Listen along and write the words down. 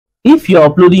If you are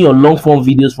uploading your long form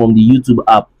videos from the YouTube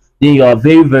app, then you are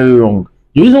very, very wrong.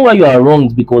 The reason why you are wrong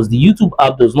is because the YouTube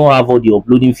app does not have all the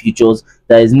uploading features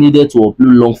that is needed to upload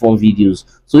long form videos.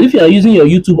 So if you are using your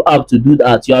YouTube app to do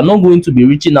that, you are not going to be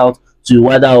reaching out to a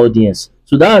wider audience.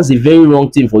 So that is a very wrong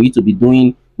thing for you to be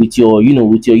doing with your,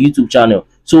 with your YouTube channel.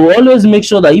 So always make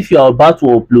sure that if you are about to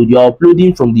upload, you are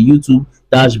uploading from the YouTube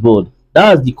dashboard.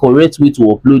 That is the correct way to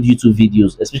upload YouTube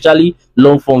videos, especially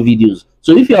long form videos.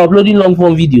 So if you're uploading long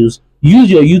form videos, use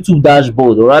your YouTube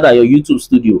dashboard, or rather your YouTube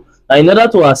studio. And in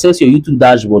order to access your YouTube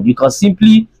dashboard, you can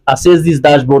simply access this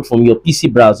dashboard from your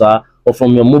PC browser or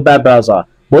from your mobile browser.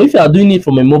 But if you are doing it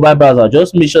from a mobile browser,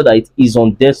 just make sure that it is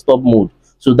on desktop mode.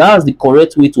 So that's the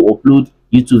correct way to upload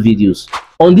YouTube videos.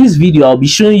 On this video, I'll be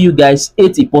showing you guys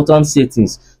 8 important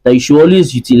settings that you should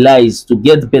always utilize to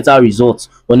get better results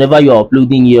whenever you're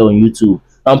uploading here on YouTube.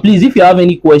 And please, if you have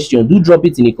any question, do drop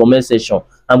it in the comment section.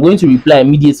 I'm going to reply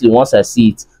immediately once I see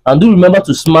it. And do remember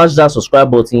to smash that subscribe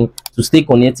button to stay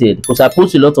connected, because I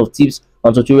post a lot of tips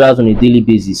and tutorials on a daily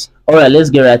basis. Alright,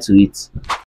 let's get right to it.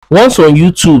 Once on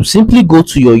YouTube, simply go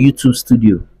to your YouTube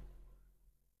studio.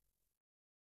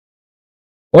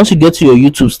 Once you get to your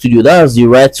YouTube studio, that's the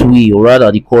right way, or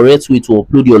rather the correct way to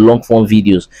upload your long form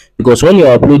videos, because when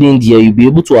you're uploading there, you'll be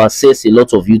able to access a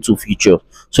lot of YouTube features.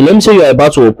 So let me say you're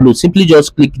about to upload, simply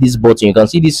just click this button. You can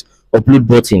see this upload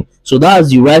button. So that's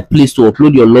the right place to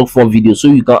upload your long form video, so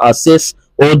you can access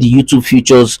all the YouTube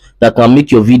features that can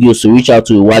make your videos to reach out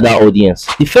to a wider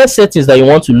audience. The first settings that you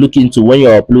want to look into when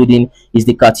you're uploading is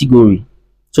the category.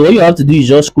 So what you have to do is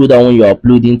just scroll down when you're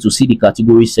uploading to see the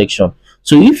category section.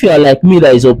 So if you are like me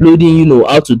that is uploading,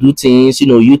 how to do things,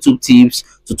 YouTube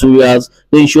tips, tutorials,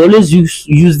 then you should always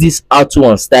use this how to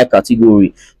and style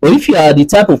category. But if you are the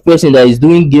type of person that is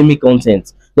doing gaming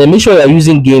content, then make sure you are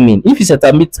using gaming. If it's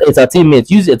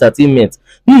entertainment, use entertainment.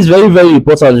 This is very, very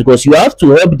important, because you have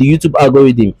to help the YouTube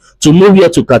algorithm to know where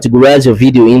to categorize your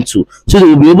video into, so they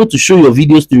will be able to show your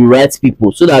videos to the right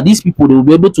people, so that these people, they will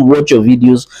be able to watch your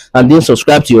videos and then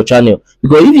subscribe to your channel.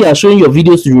 Because if you are showing your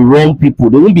videos to the wrong people,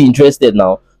 they won't be interested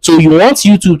now. So you want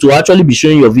YouTube to actually be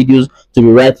showing your videos to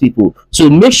the right people. So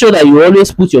make sure that you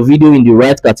always put your video in the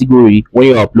right category when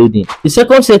you're uploading. The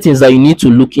second settings that you need to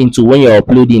look into when you're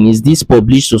uploading is this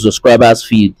publish to subscribers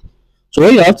field. So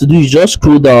what you have to do is just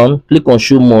scroll down, click on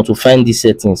show more to find these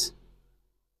settings.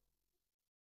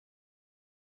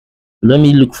 Let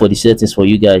me look for the settings for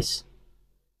you guys.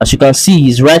 As you can see,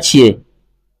 it's right here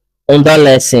under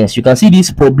license. You can see this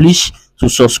publish to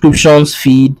subscriptions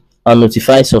feed and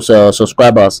notify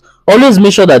subscribers. Always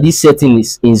make sure that this setting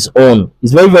is on.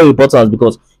 It's very, very important,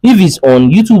 because if it's on,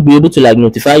 YouTube will be able to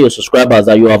notify your subscribers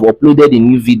that you have uploaded a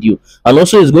new video, and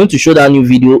also it's going to show that new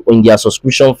video on their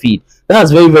subscription feed.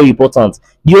 That's very, very important.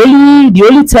 The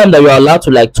only time that you are allowed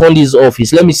to turn this off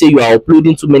is, let me say you are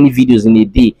uploading too many videos in a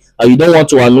day and you don't want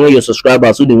to annoy your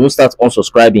subscribers so they won't start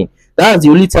unsubscribing. That's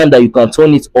the only time that you can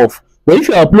turn it off. But if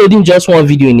you're uploading just one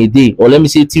video in a day, or let me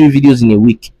say 3 videos in a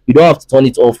week, you don't have to turn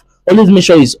it off. Always make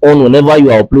sure it's on whenever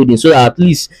you are uploading, so that at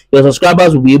least your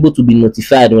subscribers will be able to be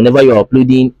notified whenever you are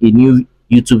uploading a new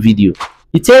YouTube video.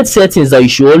 The third settings that you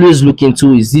should always look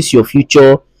into is this your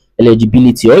future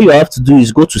eligibility. All you have to do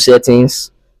is go to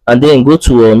settings and then go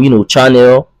to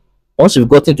channel. Once you've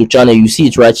gotten to channel, you see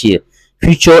it right here,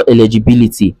 future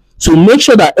eligibility. So make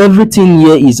sure that everything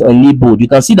here is enabled. You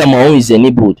can see that my own is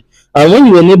enabled. And when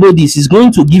you enable this, it's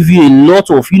going to give you a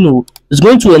lot of, it's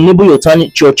going to enable your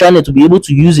channel to be able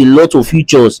to use a lot of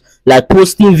features, like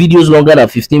posting videos longer than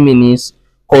 15 minutes,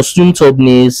 custom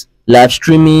thumbnails, live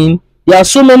streaming. There are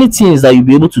so many things that you'll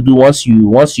be able to do once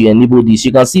you enable this.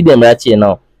 You can see them right here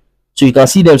now. So you can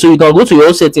see them. So you can go to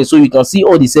your settings, so you can see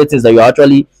all the settings that you're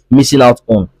actually missing out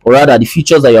on, or rather the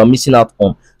features that you're missing out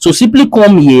on. So simply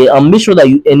come here and make sure that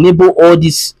you enable all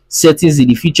these settings in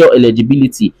the feature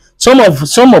eligibility. Some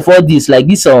of all these, like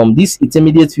this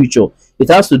intermediate feature, it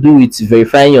has to do with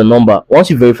verifying your number.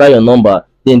 Once you verify your number,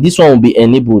 then this one will be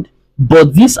enabled.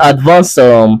 But these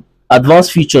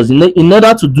advanced features, in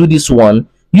order to do this one,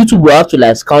 YouTube will have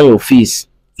to scan your face.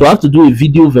 So you have to do a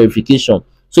video verification.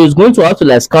 So it's going to have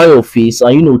to scan your face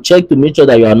and check to make sure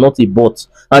that you are not a bot.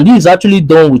 And this is actually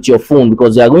done with your phone,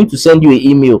 because they are going to send you an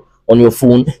email on your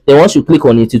phone. Then once you click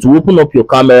on it, it will open up your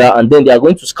camera, and then they are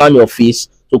going to scan your face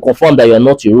to confirm that you are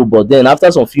not a robot. Then after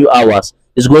some few hours,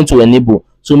 it's going to enable.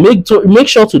 So make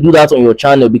sure to do that on your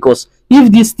channel, because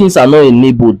if these things are not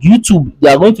enabled, YouTube, they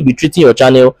are going to be treating your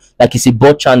channel like it's a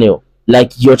bot channel,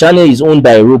 like your channel is owned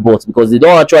by a robot, because they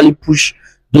don't actually push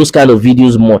those kind of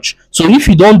videos much. So if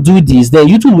you don't do this, then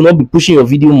YouTube will not be pushing your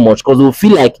video much, because they will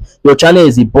feel like your channel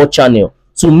is a bot channel.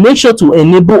 So make sure to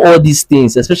enable all these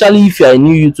things, especially if you are a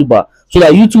new YouTuber, so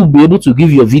that YouTube will be able to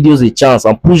give your videos a chance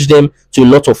and push them to a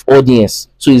lot of audience.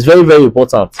 So it's very, very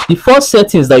important. The first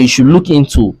settings that you should look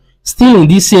into, still in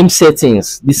these same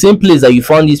settings, the same place that you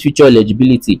found this feature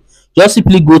eligibility, just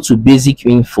simply go to basic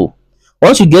info.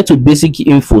 Once you get to basic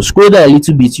info, scroll down a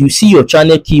little bit, you see your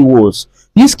channel keywords.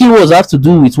 These keywords have to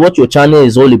do with what your channel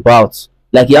is all about.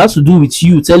 Like, it has to do with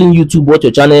you telling YouTube what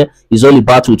your channel is all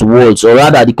about with words, or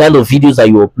rather the kind of videos that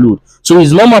you upload. So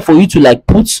it's normal for you to like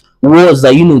put words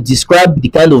that, you know, describe the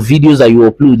kind of videos that you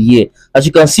upload here. As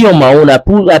you can see on my own,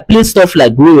 I play stuff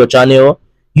like grow your channel,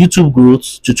 YouTube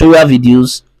growth, tutorial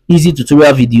videos, easy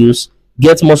tutorial videos,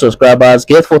 get more subscribers,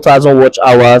 get 4,000 watch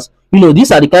hours. You know,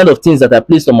 these are the kind of things that I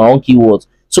placed on my own keywords.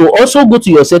 So also go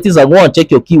to your settings and go and check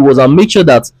your keywords and make sure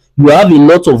that you have a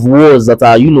lot of words that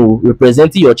are, you know,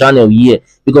 representing your channel here.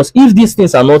 Because if these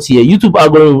things are not here, YouTube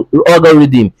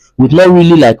algorithm would not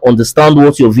really like understand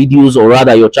what your videos, or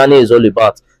rather your channel, is all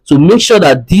about. So make sure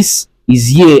that this is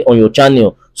here on your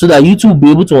channel, so that YouTube will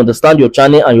be able to understand your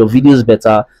channel and your videos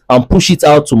better and push it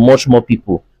out to much more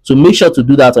people. So make sure to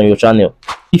do that on your channel.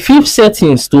 The fifth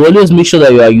settings to always make sure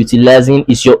that you are utilizing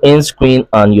is your end screen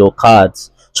and your cards.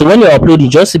 So when you're uploading,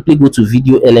 just simply go to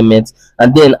video elements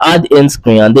and then add end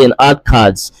screen and then add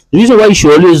cards. The reason why you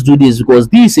should always do this is because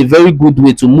this is a very good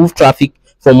way to move traffic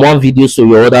from one video to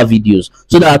your other videos,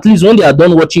 so that at least when they are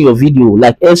done watching your video,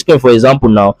 like end screen for example,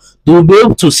 now they will be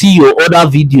able to see your other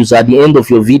videos at the end of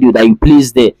your video that you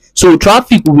place there. So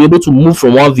traffic will be able to move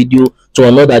from one video to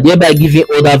another, thereby giving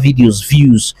other videos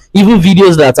views. Even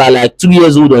videos that are like 2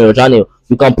 years old on your channel,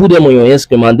 you can put them on your end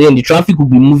screen and then the traffic will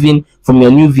be moving from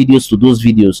your new videos to those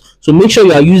videos. So make sure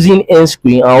you are using end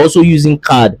screen and also using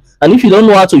card. And if you don't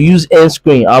know how to use end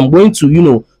screen, I'm going to, you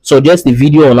know, suggest a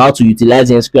video on how to utilize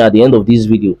end screen at the end of this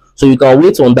video, so you can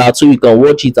wait on that, so you can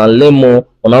watch it and learn more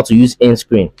on how to use end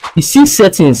screen. The 6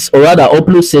 settings, or rather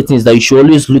upload settings, that you should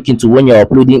always look into when you're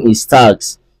uploading is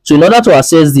tags. So in order to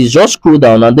access this, just scroll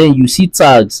down and then you see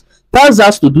tags. Tags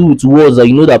has to do with words that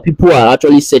you know that people are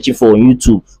actually searching for on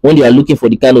YouTube when they are looking for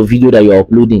the kind of video that you're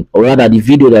uploading, or rather the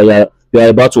video that you are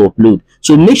about to upload.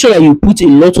 So make sure that you put a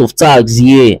lot of tags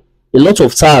here, a lot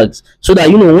of tags, so that,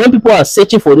 you know, when people are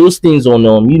searching for those things on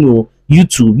you know,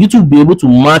 YouTube will be able to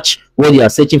match what they are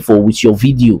searching for with your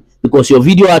video, because your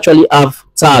video actually have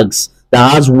tags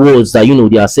that has words that, you know,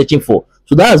 they are searching for.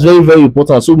 So that's very, very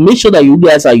important. So make sure that you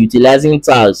guys are utilizing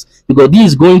tags, because this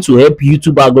is going to help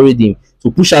YouTube algorithm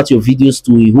to push out your videos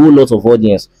to a whole lot of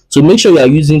audience. So make sure you are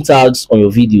using tags on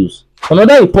your videos.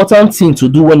 Another important thing to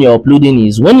do when you're uploading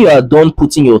is, when you are done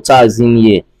putting your tags in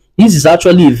here, this is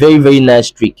actually a very, very nice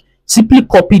trick. Simply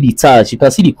copy the tags. You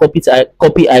can see the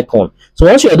copy icon. So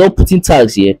once you are done putting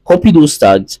tags here, copy those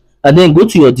tags and then go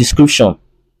to your description.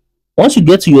 Once you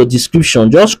get to your description,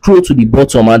 just scroll to the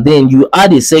bottom and then you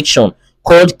add a section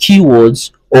called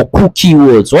keywords or cool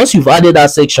keywords. Once you've added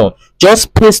that section,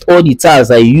 just paste all the tags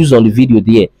that you use on the video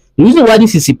there. The reason why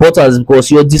this is important is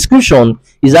because your description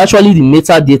is actually the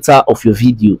metadata of your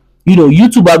video. You know,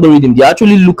 YouTube algorithm, they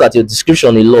actually look at your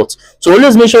description a lot. So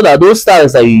always make sure that those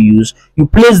tags that you use, you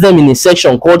place them in a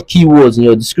section called keywords in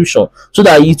your description, so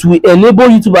that it will enable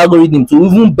YouTube algorithm to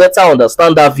even better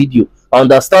understand that video,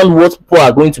 understand what people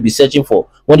are going to be searching for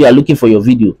when they are looking for your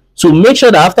video. So make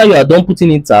sure that after you are done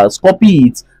putting in tags, copy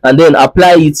it and then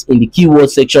apply it in the keyword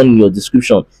section in your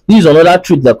description. This is another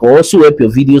trick that can also help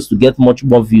your videos to get much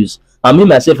more views. And me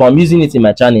myself, I'm using it in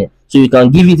my channel, so you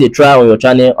can give it a try on your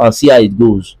channel and see how it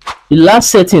goes. The last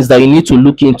settings that you need to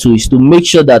look into is to make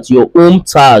sure that your home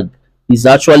tag is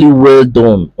actually well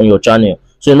done on your channel.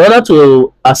 So in order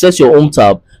to access your home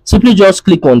tab, simply just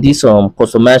click on this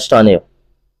customize channel.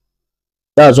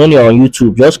 That's when you're on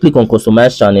YouTube. Just click on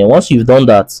customize channel. Once you've done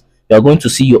that, you're going to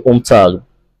see your home tag.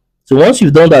 So once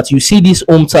you've done that, you see this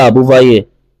home tab over here.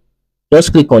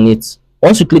 Just click on it.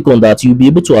 Once you click on that, you'll be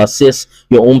able to access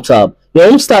your home tab. Your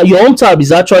home tab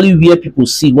is actually where people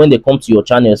see when they come to your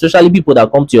channel, especially people that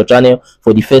come to your channel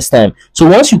for the first time. So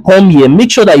once you come here,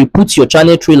 make sure that you put your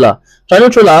channel trailer. Channel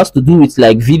trailer has to do with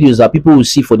like videos that people will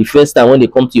see for the first time when they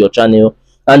come to your channel,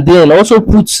 and then also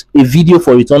put a video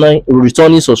for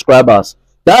returning subscribers.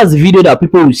 That's the video that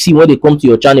people will see when they come to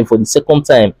your channel for the second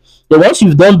time. Then once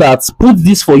you've done that, put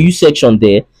this for you section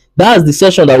there. That's the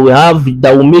section that we have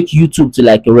that will make YouTube to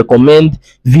like recommend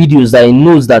videos that it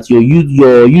knows that your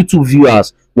YouTube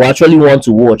viewers will actually want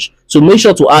to watch. So make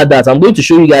sure to add that. I'm going to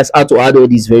show you guys how to add all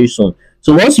this very soon.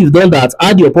 So once you've done that,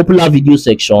 add your popular video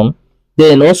section,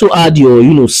 then also add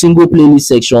your single playlist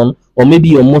section, or maybe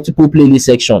your multiple playlist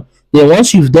section. Then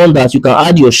once you've done that, you can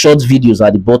add your short videos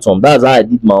at the bottom. That's how I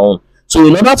did my own. So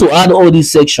in order to add all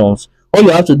these sections, all you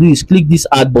have to do is click this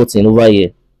add button over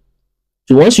here.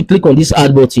 So once you click on this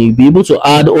add button, you'll be able to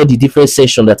add all the different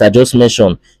sections that I just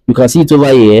mentioned. You can see it over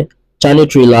here: channel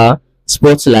trailer,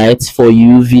 spotlight, for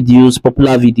you, videos,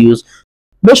 popular videos.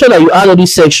 Make sure that you add all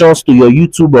these sections to your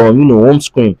YouTube or home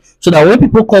screen, so that when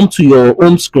people come to your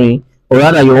home screen, or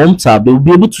rather your home tab, they will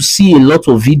be able to see a lot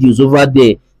of videos over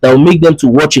there that will make them to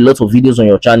watch a lot of videos on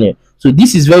your channel. So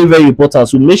this is very, very important.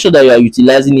 So make sure that you are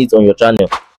utilizing it on your channel.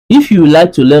 If you would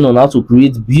like to learn on how to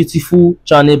create beautiful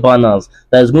channel banners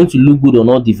that is going to look good on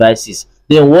all devices,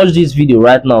 then watch this video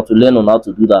right now to learn on how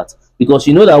to do that. Because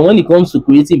you know that when it comes to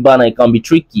creating banner, it can be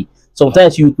tricky.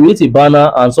 Sometimes you create a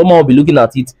banner and someone will be looking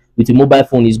at it with a mobile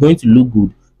phone, it's going to look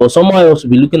good, but someone else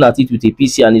will be looking at it with a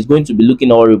PC and it's going to be looking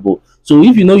horrible. So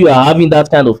if you know you are having that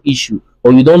kind of issue,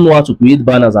 or you don't know how to create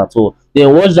banners at all,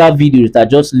 then watch that video that I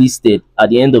just listed at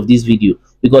the end of this video,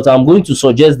 because I'm going to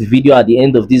suggest the video at the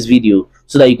end of this video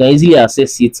so that you can easily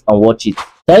access it and watch it.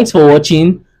 Thanks for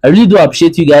watching. I really do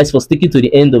appreciate you guys for sticking to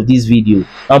the end of this video,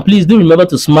 and please do remember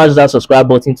to smash that subscribe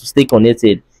button to stay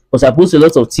connected, because I post a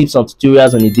lot of tips and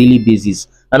tutorials on a daily basis.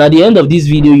 And at the end of this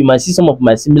video, you might see some of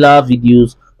my similar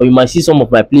videos, or you might see some of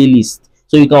my playlists,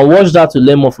 so you can watch that to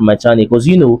learn more from my channel, because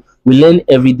we learn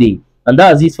every day. And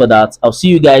that's it for that. I'll see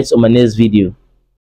you guys on my next video.